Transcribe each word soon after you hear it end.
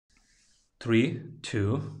Three,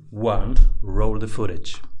 two, one, roll the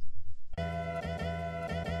footage.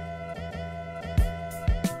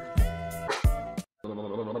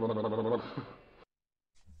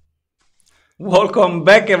 Welcome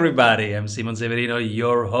back, everybody. I'm Simon Severino,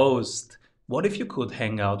 your host. What if you could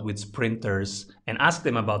hang out with sprinters and ask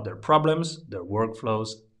them about their problems, their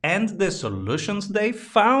workflows, and the solutions they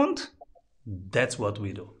found? That's what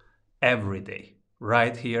we do every day,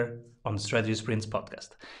 right here on the Strategy Sprints podcast.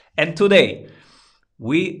 And today,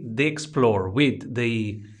 we explore with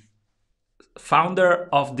the founder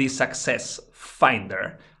of the Success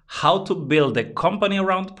Finder how to build a company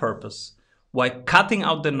around purpose, why cutting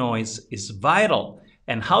out the noise is vital,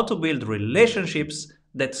 and how to build relationships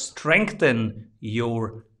that strengthen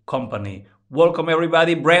your company. Welcome,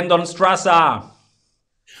 everybody. Brandon Strasser.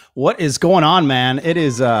 What is going on, man?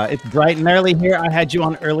 It's bright and early here. I had you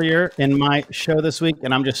on earlier in my show this week,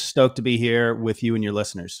 and I'm just stoked to be here with you and your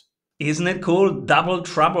listeners. Isn't it cool? Double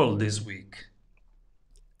trouble this week.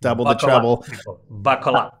 Double the trouble.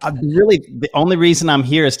 Buckle up. Really, the only reason I'm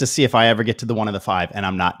here is to see if I ever get to the one of the five, and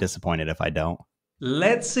I'm not disappointed if I don't.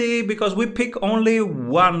 Let's see, because we pick only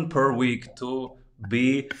one per week to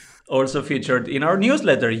be also featured in our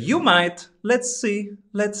newsletter. You might. Let's see.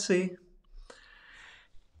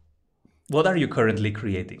 What are you currently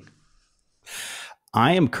creating?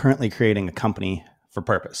 I am currently creating a company for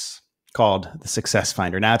purpose called the Success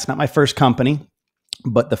Finder. Now, it's not my first company,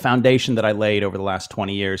 but the foundation that I laid over the last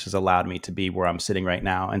 20 years has allowed me to be where I'm sitting right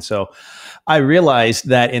now. And so I realized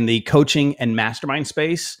that in the coaching and mastermind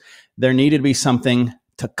space, there needed to be something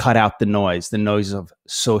to cut out the noise of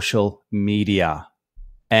social media.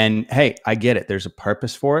 And hey, I get it. There's a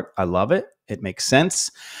purpose for it. I love it. It makes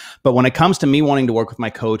sense. But when it comes to me wanting to work with my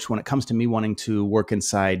coach, when it comes to me wanting to work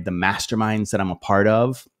inside the masterminds that I'm a part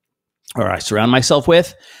of, or I surround myself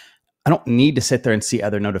with, I don't need to sit there and see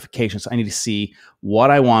other notifications. I need to see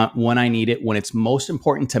what I want, when I need it, when it's most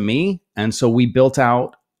important to me. And so we built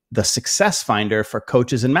out the Success Finder for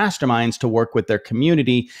coaches and masterminds to work with their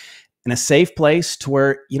community in a safe place to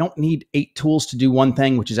where you don't need 8 tools to do one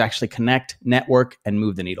thing, which is actually connect, network, and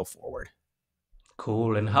move the needle forward.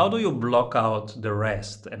 Cool. And how do you block out the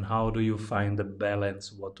rest? And how do you find the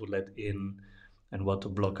balance, what to let in and what to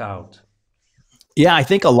block out? Yeah, I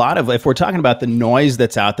think if we're talking about the noise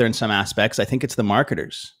that's out there in some aspects, I think it's the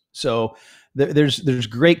marketers. So there's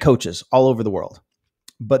great coaches all over the world,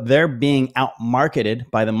 but they're being out marketed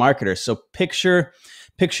by the marketers. So picture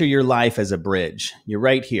your life as a bridge. You're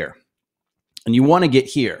right here and you want to get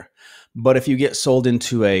here. But if you get sold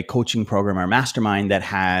into a coaching program or mastermind that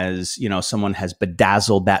has, someone has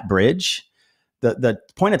bedazzled that bridge, the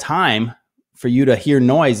point of time for you to hear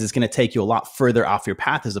noise is going to take you a lot further off your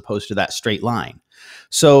path as opposed to that straight line.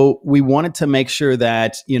 So we wanted to make sure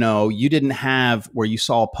that, you didn't have where you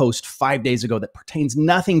saw a post 5 days ago that pertains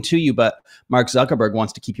nothing to you, but Mark Zuckerberg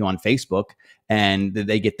wants to keep you on Facebook and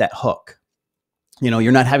they get that hook.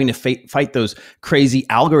 You're not having to fight those crazy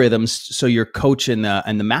algorithms. So your coach and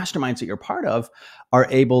the masterminds that you're part of are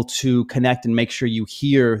able to connect and make sure you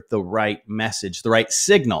hear the right message, the right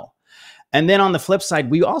signal. And then on the flip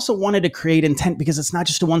side, we also wanted to create intent because it's not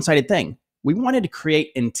just a one-sided thing. We wanted to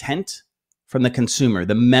create intent from the consumer,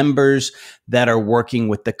 the members that are working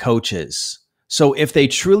with the coaches. So if they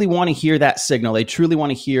truly want to hear that signal, they truly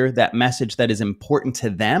want to hear that message that is important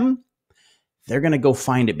to them, they're going to go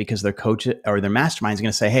find it because their coach or their mastermind is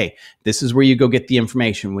going to say, hey, this is where you go get the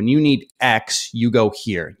information. When you need X, you go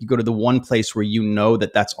here. You go to the one place where you know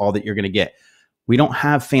that that's all that you're going to get. We don't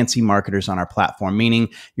have fancy marketers on our platform, meaning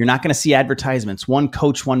you're not going to see advertisements. One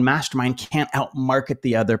coach, one mastermind can't out-market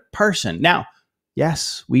the other person. Now,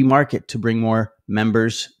 yes, we market to bring more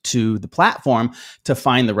members to the platform to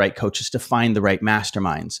find the right coaches, to find the right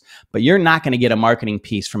masterminds. But you're not going to get a marketing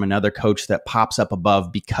piece from another coach that pops up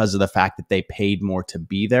above because of the fact that they paid more to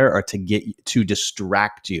be there or to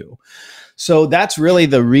distract you. So that's really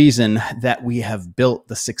the reason that we have built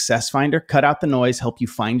the Success Finder. Cut out the noise, help you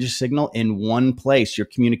find your signal in one place, your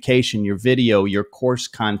communication, your video, your course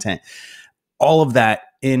content, all of that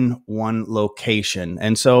in one location.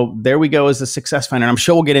 And so there we go as the Success Finder. I'm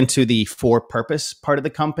sure we'll get into the for purpose part of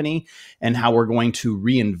the company and how we're going to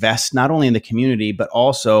reinvest not only in the community, but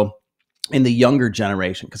also in the younger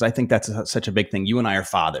generation, because I think that's such a big thing. You and I are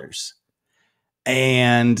fathers.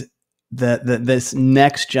 And this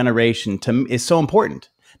next generation to me is so important.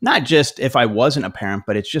 Not just if I wasn't a parent,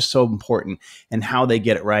 but it's just so important in how they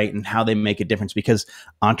get it right and how they make a difference, because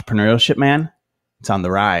entrepreneurship, man, it's on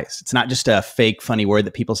the rise. It's not just a fake, funny word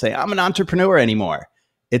that people say, I'm an entrepreneur anymore.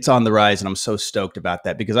 It's on the rise. And I'm so stoked about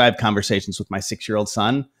that because I have conversations with my 6-year-old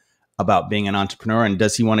son about being an entrepreneur. And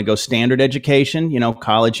does he want to go standard education,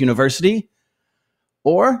 college, university?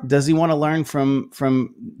 Or does he want to learn from,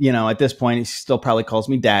 you know, at this point, he still probably calls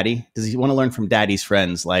me daddy. Does he want to learn from daddy's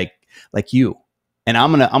friends like you? And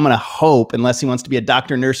I'm gonna hope, unless he wants to be a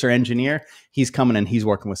doctor, nurse, or engineer, he's coming and he's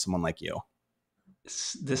working with someone like you.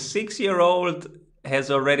 The 6-year-old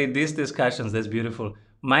has already these discussions. That's beautiful.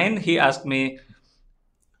 Mine, he asked me,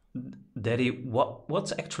 Daddy,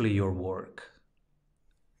 what's actually your work?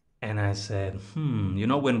 And I said, you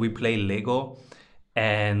know, when we play Lego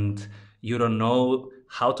and you don't know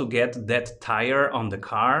how to get that tire on the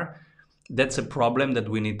car, that's a problem that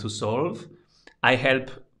we need to solve. I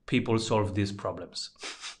help people solve these problems.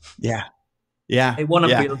 Yeah. Yeah. I want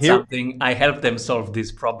to Yeah. build something. I help them solve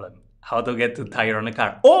this problem. How to get the tire on a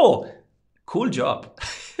car. Oh, cool job.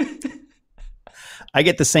 I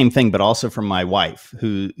get the same thing, but also from my wife,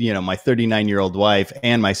 who, you know, my 39-year-old wife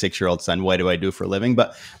and my 6-year-old son. What do I do for a living?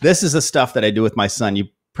 But this is the stuff that I do with my son. You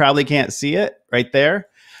probably can't see it right there,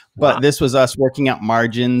 but Wow. this was us working out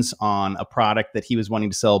margins on a product that he was wanting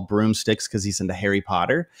to sell, broomsticks, because he's into Harry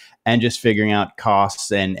Potter, and just figuring out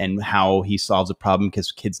costs and how he solves a problem,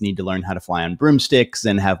 because kids need to learn how to fly on broomsticks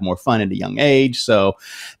and have more fun at a young age. So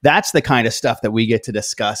that's the kind of stuff that we get to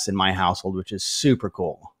discuss in my household, which is super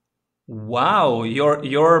cool. Wow,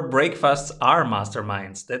 your breakfasts are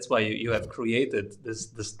masterminds. That's why you have created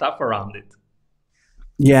the stuff around it.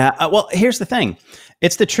 Yeah. Well, here's the thing.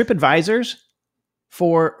 It's the TripAdvisors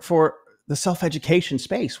for the self-education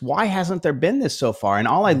space. Why hasn't there been this so far? And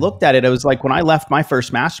all I looked at it, I was like, when I left my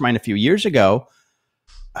first mastermind a few years ago,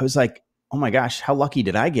 I was like, oh my gosh, how lucky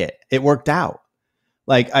did I get? It worked out.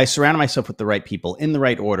 Like, I surrounded myself with the right people in the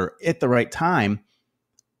right order at the right time.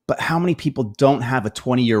 But how many people don't have a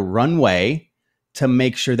 20-year runway to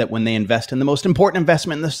make sure that when they invest in the most important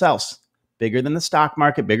investment in themselves, bigger than the stock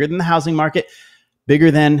market, bigger than the housing market,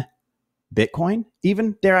 bigger than Bitcoin,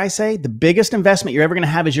 even, dare I say, the biggest investment you're ever going to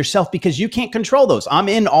have is yourself, because you can't control those. I'm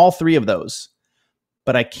in all three of those,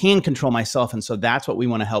 but I can control myself. And so that's what we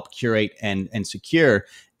want to help curate and secure,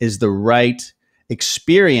 is the right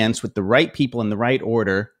experience with the right people in the right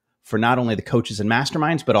order for not only the coaches and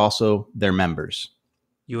masterminds, but also their members.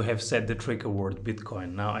 You have said the trigger word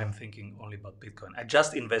Bitcoin. Now I'm thinking only about Bitcoin. I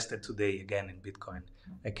just invested today again in Bitcoin.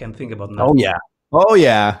 I can think about nothing. Oh, yeah. Oh,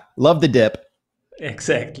 yeah. Love the dip.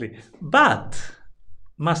 Exactly. But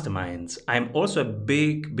masterminds, I'm also a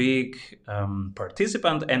big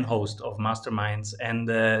participant and host of masterminds, and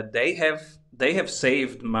they have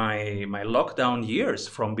saved my lockdown years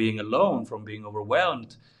from being alone, from being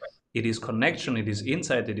overwhelmed. It is connection, it is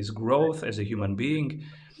insight, it is growth as a human being.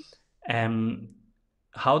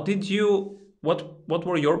 How did you? What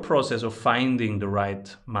were your process of finding the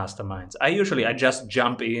right masterminds? I just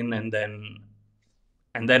jump in and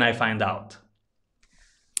then I find out.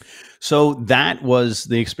 So that was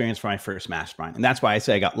the experience for my first mastermind. And that's why I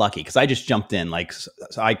say I got lucky, because I just jumped in. Like, so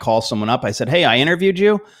I call someone up. I said, hey, I interviewed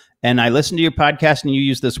you and I listened to your podcast and you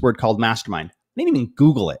used this word called mastermind. I didn't even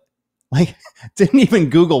Google it. Like, didn't even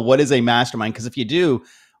Google what is a mastermind. Because if you do,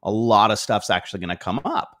 a lot of stuff's actually going to come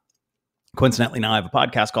up. Coincidentally, now I have a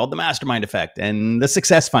podcast called The Mastermind Effect and The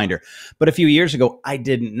Success Finder. But a few years ago, I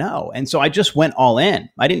didn't know. And so I just went all in.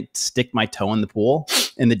 I didn't stick my toe in the pool,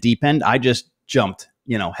 in the deep end. I just jumped,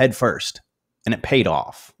 head first. And it paid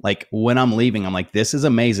off. Like, when I'm leaving, I'm like, this is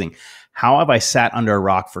amazing. How have I sat under a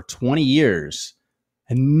rock for 20 years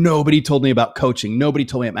and nobody told me about coaching? Nobody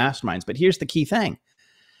told me about masterminds. But here's the key thing.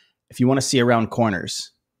 If you want to see around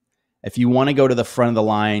corners, if you want to go to the front of the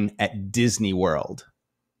line at Disney World,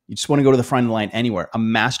 you just want to go to the front of the line anywhere, a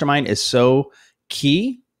mastermind is so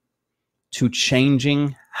key to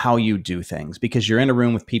changing how you do things, because you're in a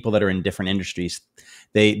room with people that are in different industries.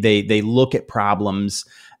 They look at problems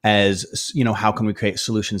as, how can we create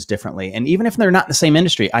solutions differently? And even if they're not in the same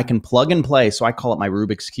industry, I can plug and play. So I call it my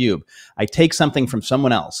Rubik's Cube. I take something from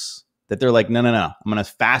someone else that they're like, no, I'm going to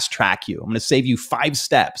fast track you. I'm going to save you 5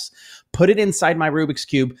 steps, put it inside my Rubik's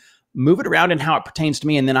Cube, move it around in how it pertains to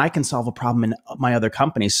me, and then I can solve a problem in my other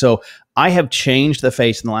companies. So I have changed the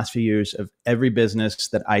face in the last few years of every business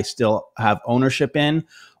that I still have ownership in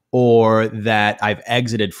or that I've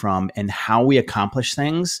exited from, and how we accomplish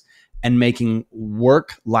things and making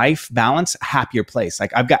work-life balance a happier place.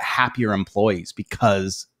 Like, I've got happier employees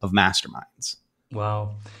because of masterminds.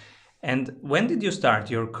 Wow. And when did you start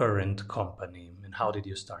your current company, and how did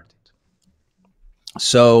you start it?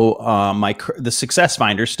 So the Success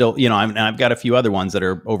Finder still, I've got a few other ones that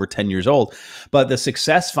are over 10 years old, but the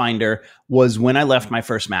Success Finder was when I left my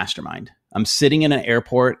first mastermind. I'm sitting in an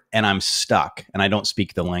airport and I'm stuck and I don't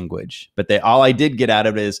speak the language, but all I did get out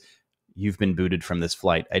of it is, you've been booted from this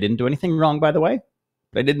flight. I didn't do anything wrong, by the way,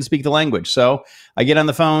 but I didn't speak the language. So I get on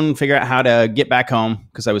the phone, figure out how to get back home,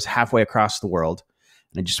 because I was halfway across the world.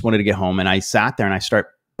 And I just wanted to get home. And I sat there and I start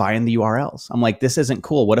buying the URLs. I'm like, this isn't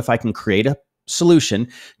cool. What if I can create a solution,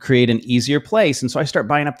 create an easier place? And so I start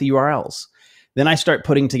buying up the URLs. Then I start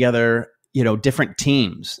putting together, different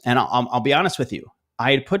teams. And I'll be honest with you.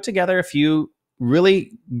 I had put together a few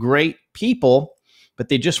really great people, but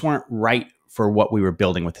they just weren't right for what we were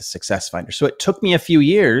building with the Success Finder. So it took me a few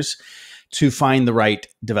years to find the right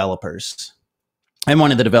developers. And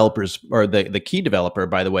one of the developers, or the key developer,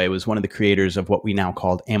 by the way, was one of the creators of what we now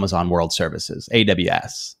called Amazon World Services,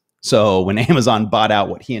 AWS. So when Amazon bought out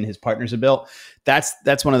what he and his partners had built,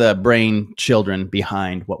 that's one of the brain children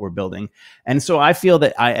behind what we're building. And so I feel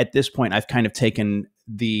that at this point, I've kind of taken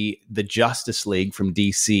the Justice League from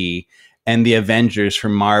DC and the Avengers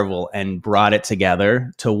from Marvel and brought it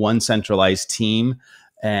together to one centralized team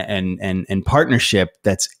and partnership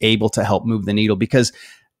that's able to help move the needle. Because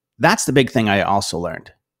that's the big thing I also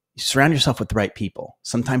learned. You surround yourself with the right people.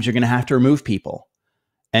 Sometimes you're going to have to remove people.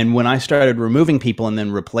 And when I started removing people and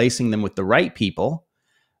then replacing them with the right people,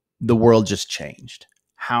 the world just changed.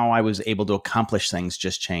 How I was able to accomplish things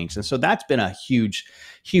just changed. And so that's been a huge,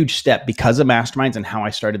 huge step because of Masterminds, and how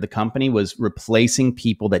I started the company was replacing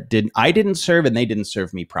people that I didn't serve and they didn't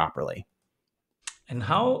serve me properly. And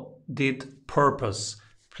how did purpose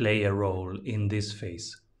play a role in this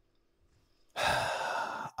phase?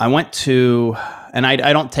 I went to, and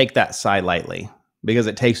I don't take that side lightly because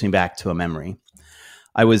it takes me back to a memory.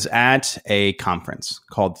 I was at a conference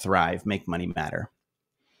called Thrive, Make Money Matter.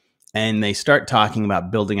 And they start talking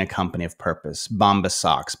about building a company of purpose, Bombas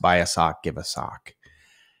socks, buy a sock, give a sock.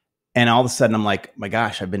 And all of a sudden I'm like, my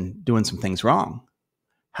gosh, I've been doing some things wrong.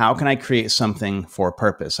 How can I create something for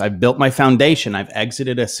purpose? I've built my foundation. I've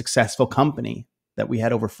exited a successful company that we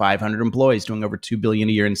had over 500 employees doing over $2 billion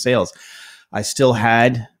a year in sales. I still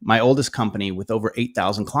had my oldest company with over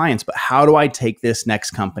 8,000 clients, but how do I take this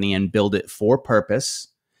next company and build it for purpose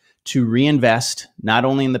to reinvest not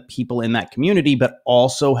only in the people in that community, but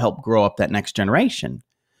also help grow up that next generation?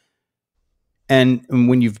 And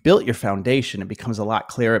when you've built your foundation, it becomes a lot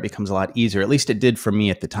clearer. It becomes a lot easier. At least it did for me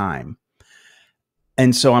at the time.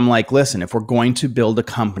 And so I'm like, listen, if we're going to build a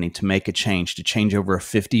company to make a change, to change over a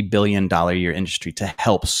 $50 billion a year industry, to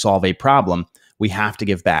help solve a problem, we have to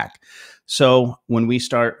give back. So when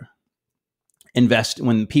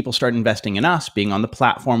people start investing in us, being on the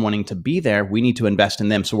platform, wanting to be there, we need to invest in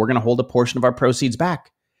them. So we're going to hold a portion of our proceeds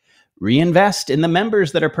back, reinvest in the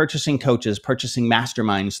members that are purchasing coaches, purchasing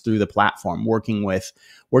masterminds through the platform, working with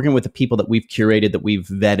the people that we've curated, that we've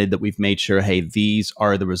vetted, that we've made sure, hey, these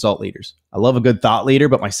are the result leaders. I love a good thought leader,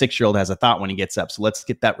 but my 6-year-old has a thought when he gets up. So let's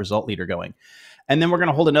get that result leader going. And then we're going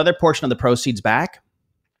to hold another portion of the proceeds back.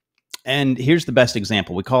 And here's the best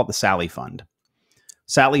example. We call it the Sally Fund.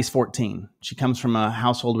 Sally's 14. She comes from a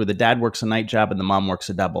household where the dad works a night job and the mom works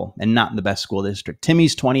a double, and not in the best school district.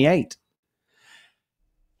 Timmy's 28.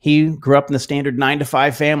 He grew up in the standard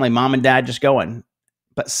 9-to-5 family, mom and dad just going.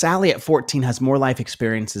 But Sally at 14 has more life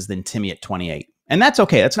experiences than Timmy at 28. And that's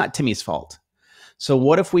okay. That's not Timmy's fault. So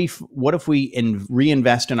what if we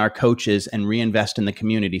reinvest in our coaches and reinvest in the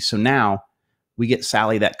community? So now we get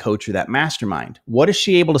Sally that coach or that mastermind. What is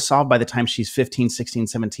she able to solve by the time she's 15, 16,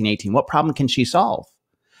 17, 18? What problem can she solve?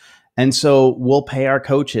 And so we'll pay our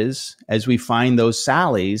coaches as we find those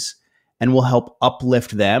Sallys, and we'll help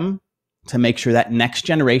uplift them to make sure that next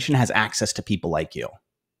generation has access to people like you.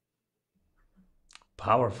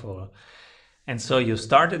 Powerful. And so you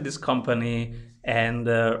started this company, and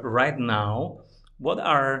right now, what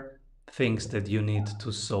are things that you need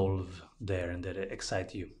to solve there and that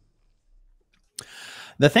excite you?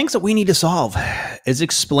 The things that we need to solve is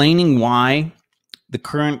explaining why the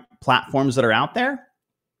current platforms that are out there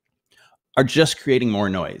are just creating more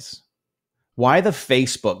noise. Why the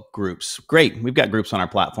Facebook groups, great, we've got groups on our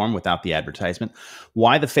platform without the advertisement.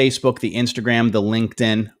 Why the Facebook, the Instagram, the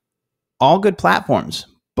LinkedIn, all good platforms,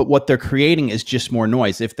 but what they're creating is just more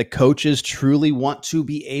noise. If the coaches truly want to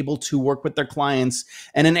be able to work with their clients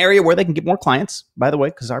in an area where they can get more clients, by the way,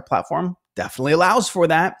 because our platform definitely allows for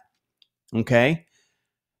that, okay,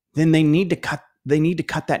 then they need to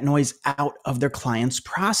cut that noise out of their client's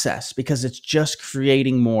process, because it's just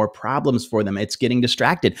creating more problems for them. It's getting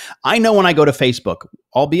distracted. I know when I go to Facebook,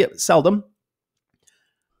 albeit seldom,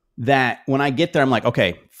 that when I get there, I'm like,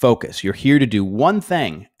 okay, focus. You're here to do one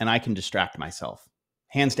thing, and I can distract myself.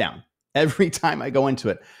 Hands down. Every time I go into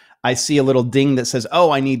it, I see a little ding that says,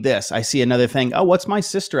 oh, I need this. I see another thing. Oh, what's my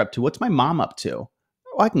sister up to? What's my mom up to?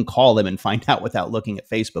 Well, I can call them and find out without looking at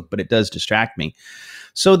Facebook, but it does distract me.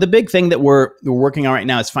 So the big thing that we're working on right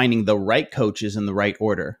now is finding the right coaches in the right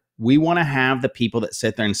order. We want to have the people that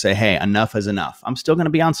sit there and say, hey, enough is enough. I'm still going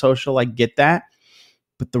to be on social. I get that.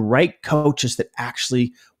 but the right coaches that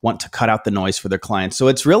actually want to cut out the noise for their clients. So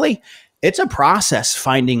it's a process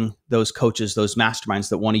finding those coaches, those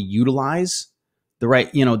masterminds that want to utilize the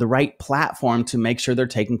right platform to make sure they're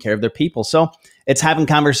taking care of their people. So it's having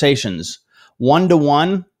conversations.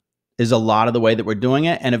 One-to-one is a lot of the way that we're doing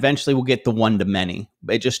it. And eventually we'll get the one-to-many.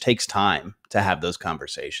 It just takes time to have those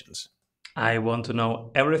conversations. I want to know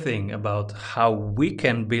everything about how we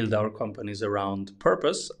can build our companies around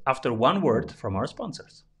purpose after one word from our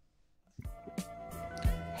sponsors.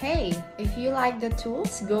 Hey, if you like the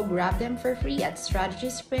tools, go grab them for free at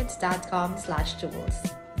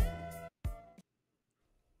strategysprints.com/tools.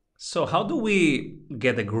 So how do we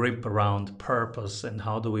get a grip around purpose and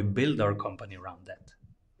how do we build our company around that?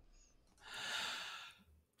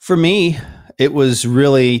 For me, it was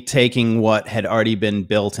really taking what had already been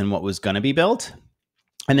built and what was going to be built.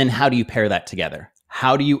 And then how do you pair that together?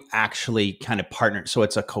 How do you actually kind of partner so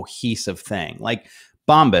it's a cohesive thing? Like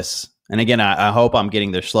Bombas, and again, I hope I'm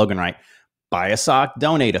getting their slogan right. Buy a sock,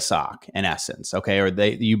 donate a sock, in essence. Okay. Or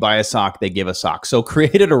you buy a sock, they give a sock. So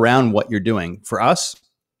create it around what you're doing. For us,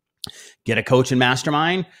 get a coach and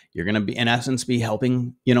mastermind. You're going to be, in essence, be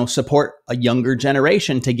helping, support a younger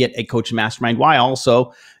generation to get a coach and mastermind while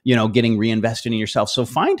also, getting reinvested in yourself. So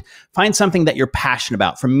find something that you're passionate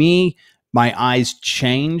about. For me, my eyes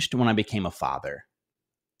changed when I became a father.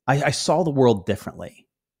 I saw the world differently.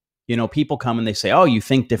 People come and they say, oh, you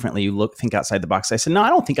think differently. You think outside the box. I said, no, I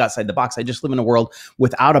don't think outside the box. I just live in a world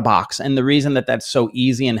without a box. And the reason that that's so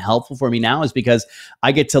easy and helpful for me now is because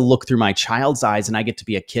I get to look through my child's eyes and I get to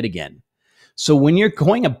be a kid again. So when you're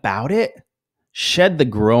going about it, shed the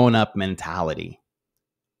grown-up mentality.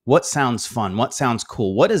 What sounds fun? What sounds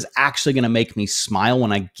cool? What is actually going to make me smile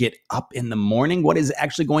when I get up in the morning? What is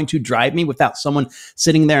actually going to drive me without someone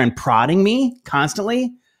sitting there and prodding me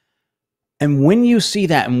constantly? And when you see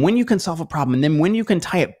that, and when you can solve a problem, and then when you can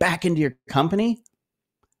tie it back into your company,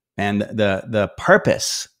 and the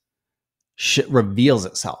purpose reveals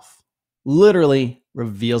itself, literally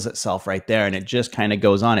reveals itself right there, and it just kind of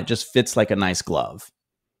goes on. It just fits like a nice glove.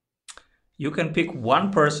 You can pick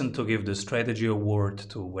one person to give the strategy award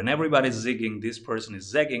to. When everybody's zigging, this person is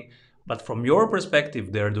zagging. But from your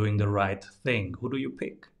perspective, they're doing the right thing. Who do you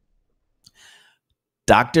pick?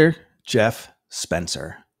 Dr. Jeff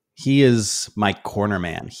Spencer. He is my corner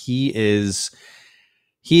man. He is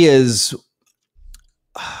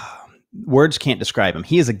words can't describe him.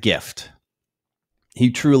 He is a gift.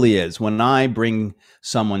 He truly is. When I bring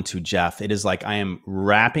someone to Jeff, it is like I am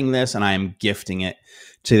wrapping this and I am gifting it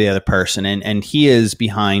to the other person. And he is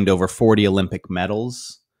behind over 40 Olympic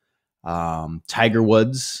medals. Tiger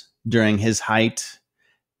Woods during his height,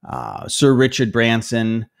 Sir Richard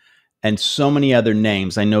Branson, and so many other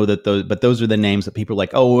names. I know that those are the names that people are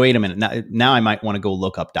like, oh, wait a minute. Now I might want to go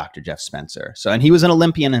look up Dr. Jeff Spencer. And he was an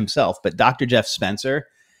Olympian himself, but Dr. Jeff Spencer,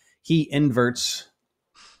 he inverts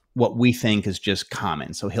what we think is just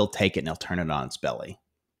common. So he'll take it and he'll turn it on its belly.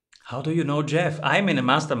 How do you know Jeff? I'm in a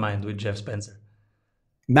mastermind with Jeff Spencer.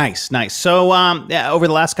 Nice. So over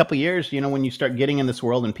the last couple of years, when you start getting in this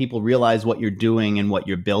world and people realize what you're doing and what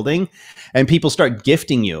you're building, and people start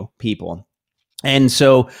gifting you people. And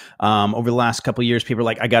so over the last couple of years, people are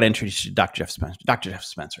like, I got to introduce you to Dr. Jeff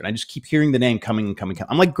Spencer. And I just keep hearing the name coming.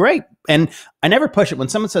 I'm like, great. And I never push it. When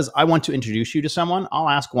someone says, I want to introduce you to someone, I'll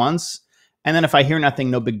ask once. And then if I hear nothing,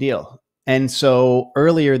 no big deal. And so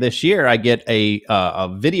earlier this year, I get a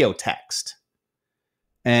video text.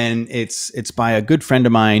 And it's by a good friend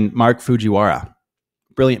of mine, Mark Fujiwara,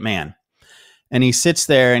 brilliant man. And he sits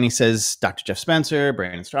there and he says, Dr. Jeff Spencer,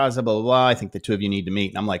 Brandon Straza, blah, blah, blah. I think the two of you need to meet.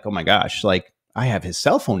 And I'm like, oh my gosh, like I have his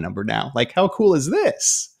cell phone number now. Like, how cool is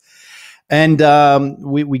this? And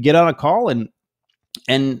we get on a call and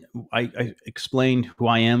I explained who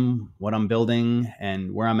I am, what I'm building,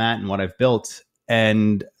 and where I'm at and what I've built.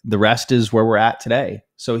 And the rest is where we're at today.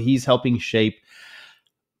 So he's helping shape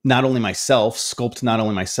sculpt not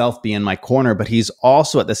only myself, be in my corner, but he's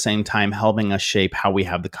also at the same time helping us shape how we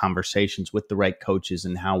have the conversations with the right coaches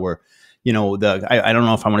and how we're, I don't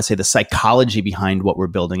know if I want to say the psychology behind what we're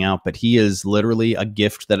building out, but he is literally a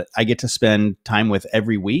gift that I get to spend time with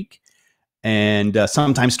every week and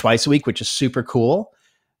sometimes twice a week, which is super cool.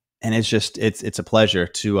 And it's just, it's a pleasure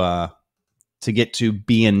to get to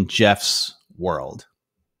be in Jeff's world.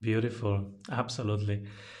 Beautiful. Absolutely.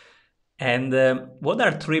 And what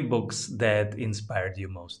are 3 books that inspired you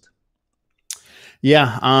most?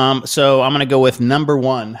 Yeah. So I'm going to go with number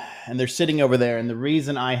 1, and they're sitting over there. And the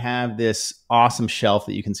reason I have this awesome shelf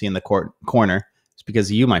that you can see in the corner is because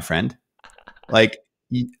of you, my friend. Like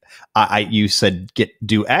you said,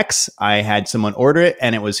 do X. I had someone order it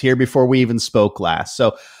and it was here before we even spoke last.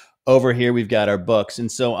 So over here we've got our books.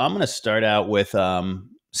 And so I'm going to start out with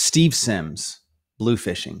Steve Sims, Blue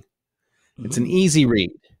Fishing. It's an easy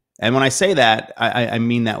read. And when I say that, I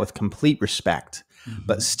mean that with complete respect.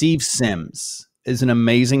 But Steve Sims is an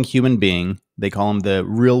amazing human being. They call him the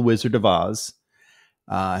real Wizard of Oz.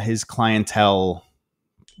 His clientele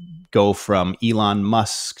go from Elon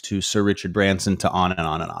Musk to Sir Richard Branson to on and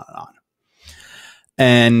on and on and on.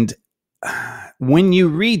 And when you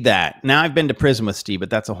read that, now I've been to prison with Steve, but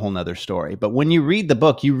that's a whole nother story. But when you read the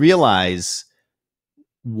book, you realize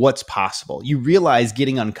what's possible. You realize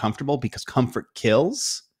getting uncomfortable because comfort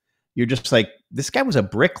kills. You're just like, this guy was a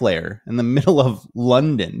bricklayer in the middle of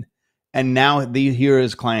London. And now here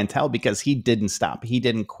is clientele because he didn't stop. He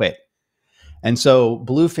didn't quit. And so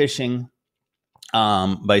Blue Fishing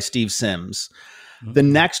by Steve Sims. The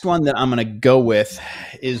next one that I'm going to go with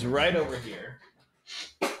is right over here.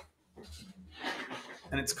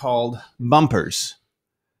 And it's called Bumpers,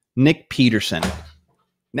 Nick Peterson.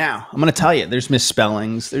 Now, I'm going to tell you, there's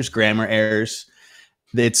misspellings, there's grammar errors.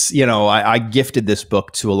 It's, I gifted this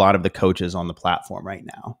book to a lot of the coaches on the platform right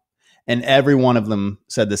now. And every one of them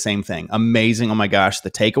said the same thing. Amazing. Oh my gosh,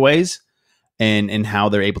 the takeaways and how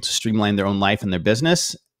they're able to streamline their own life and their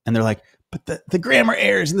business. And they're like, but the grammar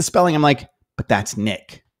errors and the spelling. I'm like, but that's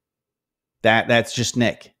Nick. That's just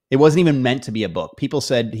Nick. It wasn't even meant to be a book. People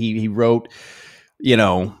said he wrote,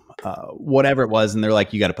 whatever it was. And they're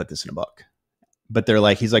like, you got to put this in a book. But they're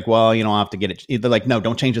like, he's like, well, I'll have to get it. They're like, no,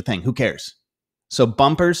 don't change a thing. Who cares? So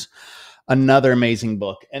Bumpers, another amazing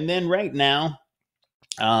book. And then right now,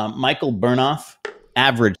 Michael Burnoff,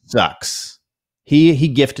 Average Sucks. He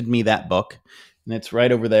gifted me that book, and it's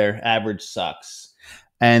right over there, Average Sucks.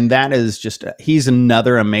 And that is just, he's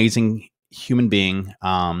another amazing human being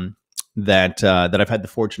that I've had the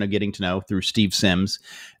fortune of getting to know through Steve Sims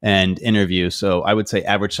and interview. So I would say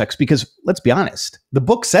Average Sucks because let's be honest, the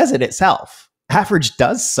book says it itself. Average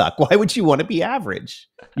does suck. Why would you want to be average?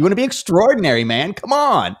 You want to be extraordinary, man. Come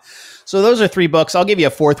on. So those are 3 books. I'll give you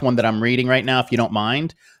a 4th one that I'm reading right now, if you don't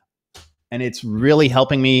mind. And it's really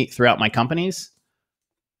helping me throughout my companies.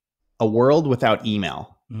 A World Without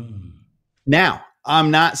Email. Now,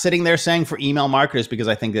 I'm not sitting there saying for email marketers because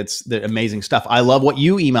I think that's the amazing stuff. I love what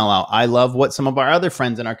you email out. I love what some of our other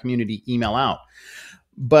friends in our community email out.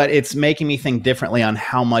 But it's making me think differently on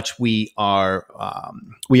how much we are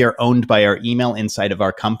owned by our email inside of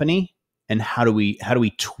our company, and how do we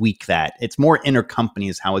tweak that? It's more intercompany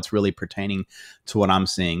is how it's really pertaining to what I'm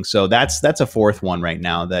seeing. So that's a 4th one right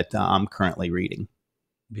now that I'm currently reading.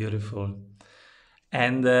 Beautiful.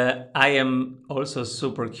 And I am also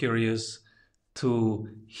super curious to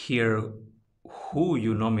hear who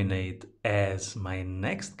you nominate as my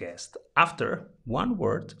next guest after one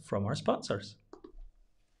word from our sponsors.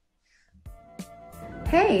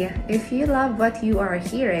 Hey, if you love what you are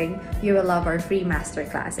hearing, you will love our free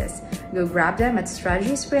masterclasses. Go grab them at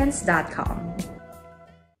strategysprints.com.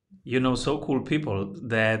 So cool people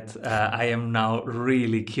that I am now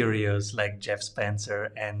really curious, like Jeff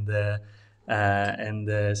Spencer and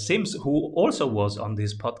Sims, who also was on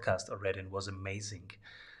this podcast already and was amazing.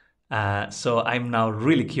 So I'm now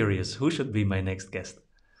really curious, who should be my next guest?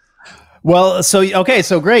 Well, so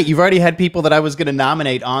great. You've already had people that I was going to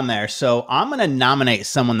nominate on there. So I'm going to nominate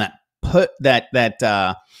someone that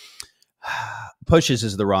pushes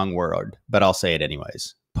is the wrong word, but I'll say it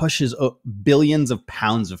anyways. Pushes billions of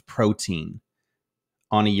pounds of protein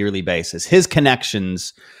on a yearly basis. His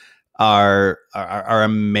connections are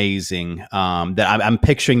amazing. That I'm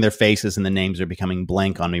picturing their faces and the names are becoming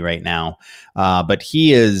blank on me right now. But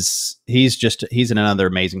he's another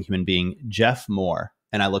amazing human being, Jeff Moore.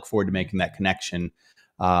 And I look forward to making that connection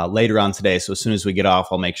later on today. So as soon as we get off,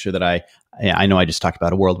 I'll make sure that I know I just talked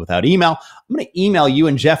about A World Without Email. I'm going to email you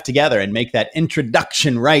and Jeff together and make that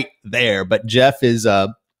introduction right there. But Jeff he's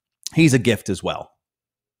a gift as well.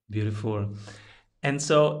 Beautiful. And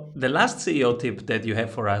so the last CEO tip that you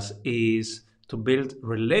have for us is to build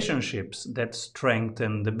relationships that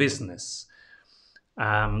strengthen the business.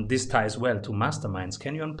 This ties well to masterminds.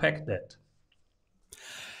 Can you unpack that?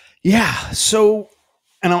 Yeah. So,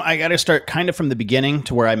 I got to start kind of from the beginning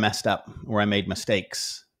to where I messed up, where I made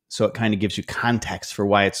mistakes. So it kind of gives you context for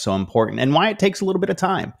why it's so important and why it takes a little bit of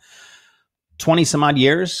time. 20 some odd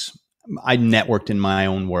years, I networked in my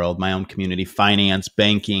own world, my own community, finance,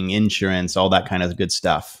 banking, insurance, all that kind of good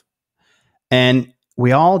stuff. And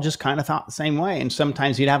we all just kind of thought the same way. And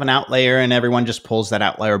sometimes you'd have an outlier and everyone just pulls that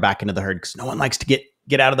outlier back into the herd because no one likes to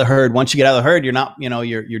get out of the herd. Once you get out of the herd, you're not,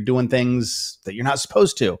 you're doing things that you're not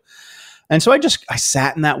supposed to. And so I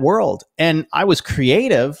sat in that world and I was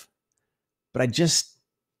creative, but I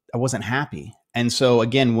wasn't happy. And so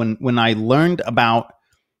again, when I learned about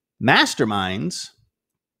Masterminds,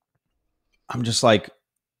 I'm just like,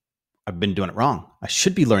 I've been doing it wrong. I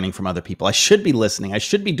should be learning from other people. I should be listening. I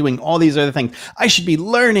should be doing all these other things. I should be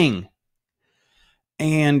learning.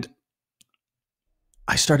 And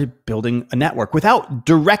I started building a network without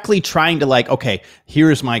directly trying to like, okay,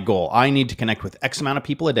 here's my goal. I need to connect with X amount of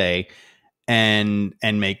people a day and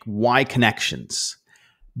make Y connections.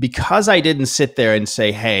 Because I didn't sit there and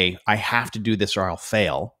say, hey, I have to do this or I'll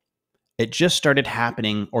fail. It just started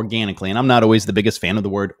happening organically. And I'm not always the biggest fan of the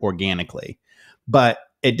word organically, but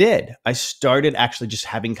it did. I started actually just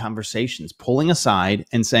having conversations, pulling aside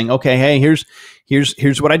and saying, okay, hey, here's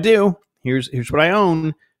what I do. Here's what I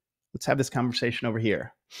own. Let's have this conversation over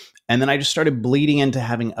here. And then I just started bleeding into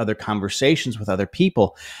having other conversations with other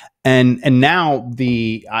people. And now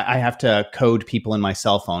I have to code people in my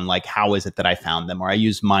cell phone, like, how is it that I found them? Or I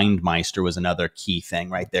use MindMeister was another key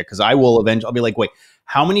thing right there. Cause I'll be like, wait,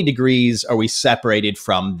 how many degrees are we separated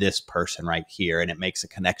from this person right here? And it makes a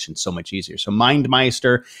connection so much easier. So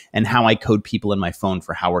MindMeister and how I code people in my phone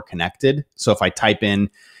for how we're connected. So if I type in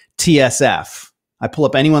TSF, I pull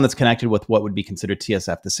up anyone that's connected with what would be considered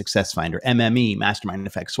TSF, the Success Finder, MME, Mastermind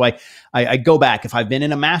Effects. So I go back. If I've been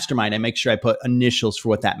in a mastermind, I make sure I put initials for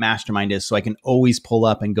what that mastermind is so I can always pull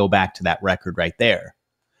up and go back to that record right there.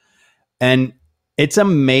 And it's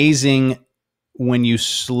amazing when you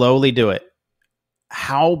slowly do it,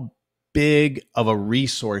 how big of a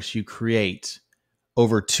resource you create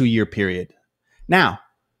over a 2-year period. Now,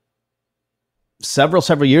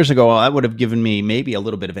 several years ago, that would have given me maybe a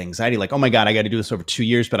little bit of anxiety, like, oh my God, I got to do this over 2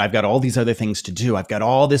 years, but I've got all these other things to do. I've got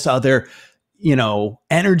all this other,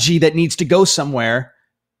 energy that needs to go somewhere.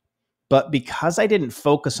 But because I didn't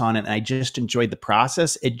focus on it and I just enjoyed the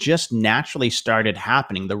process, it just naturally started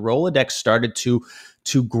happening. The Rolodex started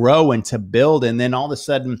to grow and to build. And then all of a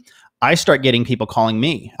sudden, I start getting people calling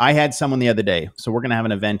me. I had someone the other day. So we're going to have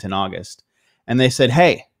an event in August. And they said,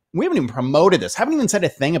 hey, we haven't even promoted this. Haven't even said a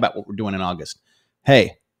thing about what we're doing in August.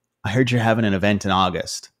 Hey, I heard you're having an event in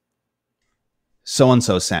August.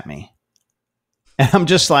 So-and-so sent me. And I'm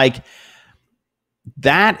just like,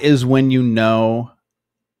 that is when you know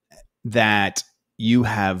that you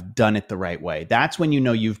have done it the right way. That's when you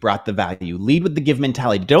know you've brought the value. Lead with the give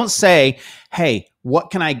mentality. Don't say, hey,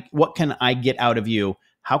 what can I get out of you?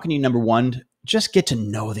 How can you, number one, just get to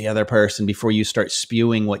know the other person before you start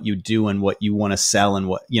spewing what you do and what you want to sell and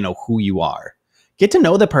what, who you are. Get to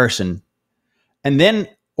know the person. And then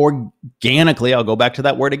organically, I'll go back to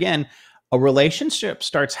that word again, a relationship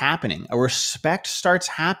starts happening, a respect starts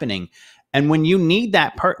happening. And when you need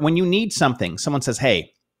when you need something, someone says,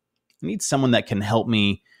 hey, I need someone that can help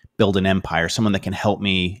me build an empire, someone that can help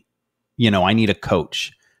me, I need a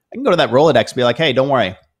coach. I can go to that Rolodex and be like, hey, don't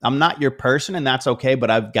worry. I'm not your person and that's okay, but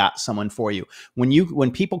I've got someone for you. When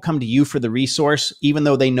people come to you for the resource, even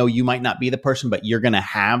though they know you might not be the person, but you're going to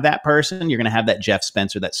have that person, you're going to have that Jeff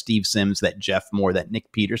Spencer, that Steve Sims, that Jeff Moore, that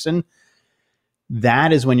Nick Peterson.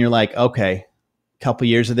 That is when you're like, okay, a couple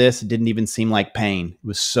years of this, it didn't even seem like pain. It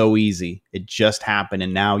was so easy. It just happened.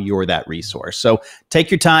 And now you're that resource. So take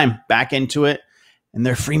your time back into it. And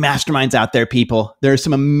there are free masterminds out there, people. There are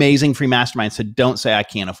some amazing free masterminds. So don't say I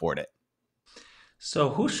can't afford it. So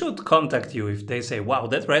who should contact you if they say, wow,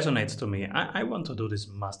 that resonates to me. I want to do this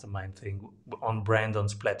mastermind thing on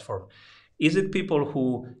Brandon's platform. Is it people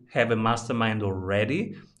who have a mastermind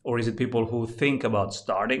already? Or is it people who think about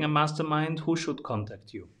starting a mastermind? Who should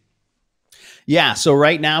contact you? Yeah. So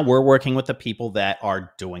right now we're working with the people that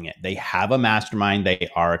are doing it. They have a mastermind. They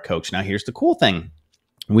are a coach. Now here's the cool thing.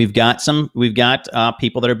 We've got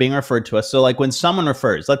people that are being referred to us. So like when someone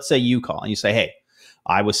refers, let's say you call and you say, hey,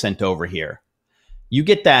 I was sent over here. You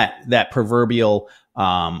get that proverbial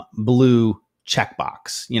blue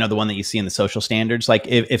checkbox, the one that you see in the social standards. Like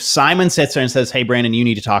if Simon sits there and says, hey, Brandon, you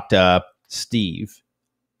need to talk to Steve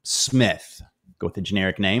Smith, go with the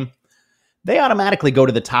generic name, they automatically go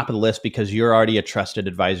to the top of the list because you're already a trusted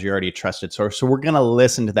advisor, you're already a trusted source. So we're going to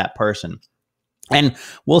listen to that person. And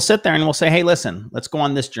we'll sit there and we'll say, hey, listen, let's go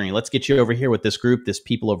on this journey. Let's get you over here with this group, this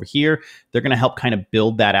people over here. They're going to help kind of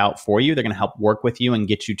build that out for you. They're going to help work with you and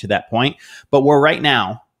get you to that point. But we're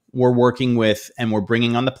working with and we're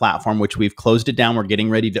bringing on the platform, which we've closed it down. We're getting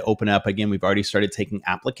ready to open up again. We've already started taking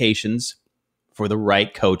applications for the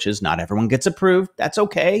right coaches. Not everyone gets approved. That's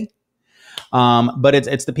okay. But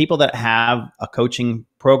it's the people that have a coaching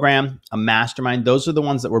program, a mastermind. Those are the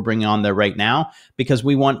ones that we're bringing on there right now because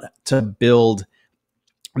we want to build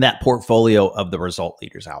that portfolio of the result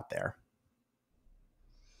leaders out there.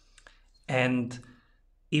 And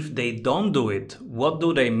if they don't do it, what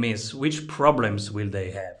do they miss? Which problems will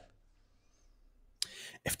they have?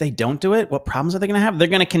 If they don't do it, what problems are they going to have? They're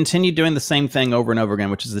going to continue doing the same thing over and over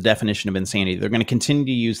again, which is the definition of insanity. They're going to continue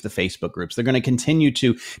to use the Facebook groups. They're going to continue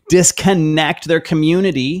to disconnect their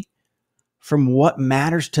community from what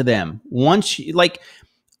matters to them. Like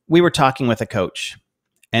we were talking with a coach,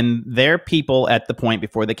 and their people at the point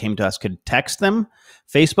before they came to us could text them,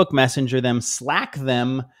 Facebook Messenger them, Slack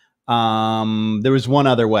them. There was one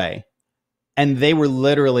other way. And they were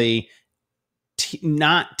literally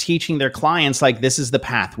not teaching their clients, like, this is the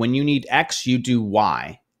path. When you need X, you do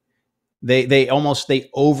Y. They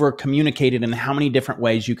over communicated in how many different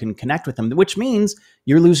ways you can connect with them, which means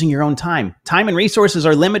you're losing your own time. Time and resources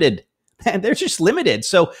are limited. They're just limited.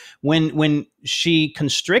 So when she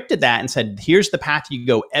constricted that and said, here's the path you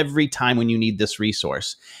go every time when you need this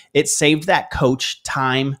resource, it saved that coach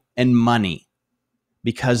time and money,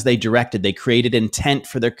 because they created intent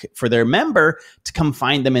for their member to come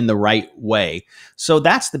find them in the right way. So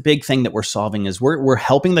that's the big thing that we're solving, is we're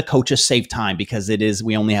helping the coaches save time, because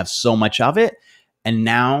we only have so much of it. And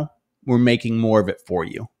now we're making more of it for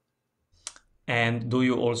you. And do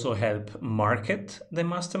you also help market the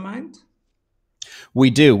mastermind? We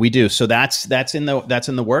do. So that's in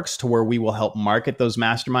the works, to where we will help market those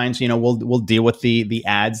masterminds. You know, we'll deal with the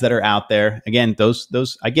ads that are out there. Again,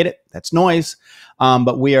 those I get it. That's noise.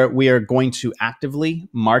 But we are going to actively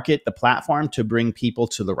market the platform to bring people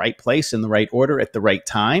to the right place in the right order at the right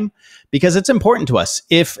time, because it's important to us.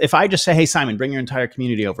 If I just say, hey, Simon, bring your entire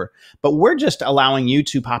community over, but we're just allowing you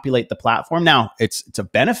to populate the platform. Now it's a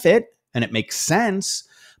benefit and it makes sense.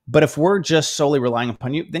 But if we're just solely relying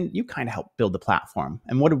upon you, then you kind of help build the platform.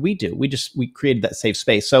 And what did we do? We created that safe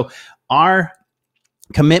space. So our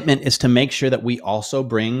commitment is to make sure that we also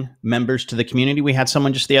bring members to the community. We had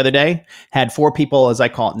someone just the other day, had 4 people, as I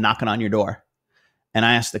call it, knocking on your door. And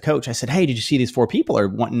I asked the coach, I said, hey, did you see these 4 people are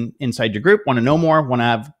wanting inside your group, want to know more, want to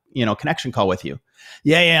have, a connection call with you?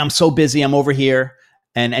 Yeah, I'm so busy. I'm over here.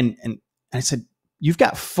 And I said, you've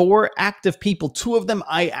got 4 active people. 2 of them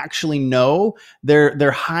I actually know.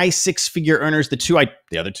 They're high 6-figure earners.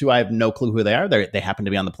 The other two, I have no clue who they are. They happen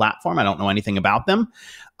to be on the platform. I don't know anything about them.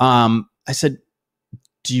 I said,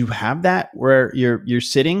 do you have that where you're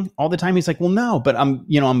sitting all the time? He's like, well, no, but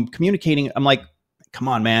I'm communicating. I'm like, come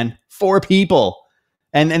on, man, 4 people.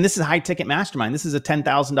 And this is a high ticket mastermind. This is a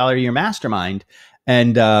 $10,000 a year mastermind.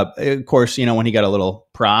 And of course, when he got a little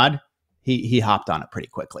prod, he hopped on it pretty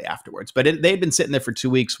quickly afterwards. But they'd been sitting there for 2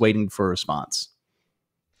 weeks waiting for a response.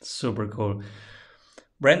 Super cool.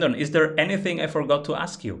 Brandon, is there anything I forgot to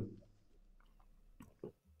ask you?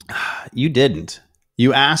 You didn't.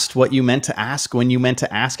 You asked what you meant to ask when you meant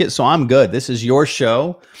to ask it. So I'm good. This is your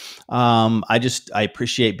show. I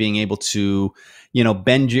appreciate being able to,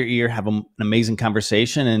 bend your ear, have an amazing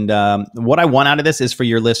conversation. And what I want out of this is for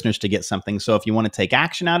your listeners to get something. So if you want to take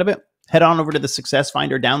action out of it, head on over to the Success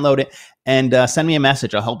Finder, download it, and send me a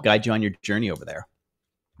message. I'll help guide you on your journey over there.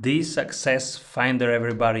 The Success Finder,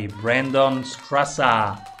 everybody. Brandon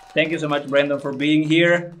Strassa. Thank you so much, Brandon, for being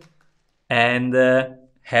here. And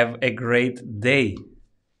have a great day.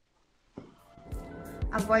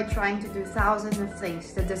 Avoid trying to do thousands of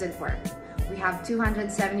things that doesn't work. We have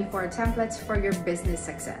 274 templates for your business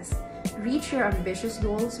success. Reach your ambitious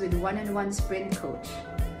goals with one-on-one sprint coach.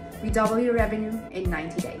 We double your revenue in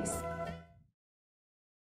 90 days.